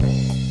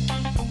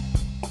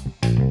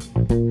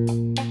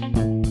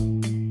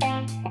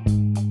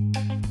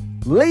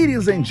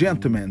Ladies and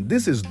gentlemen,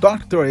 this is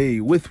Dr. A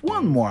with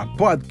one more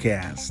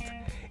podcast.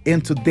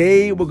 And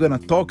today we're going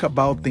to talk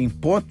about the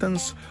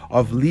importance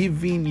of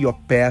leaving your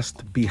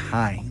past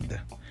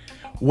behind.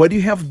 What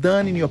you have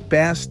done in your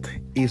past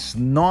is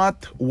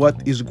not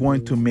what is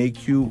going to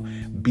make you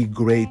be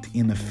great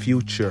in the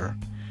future.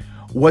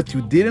 What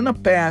you did in the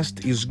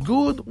past is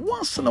good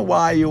once in a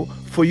while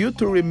for you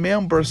to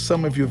remember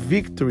some of your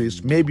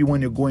victories, maybe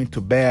when you're going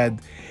to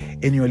bed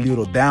and you're a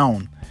little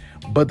down.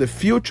 But the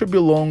future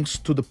belongs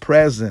to the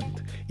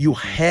present. You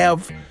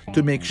have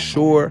to make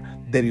sure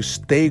that you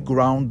stay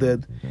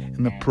grounded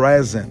in the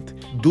present.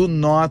 Do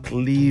not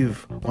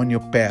live on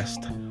your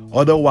past.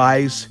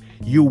 Otherwise,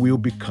 you will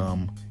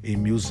become a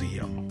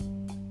museum.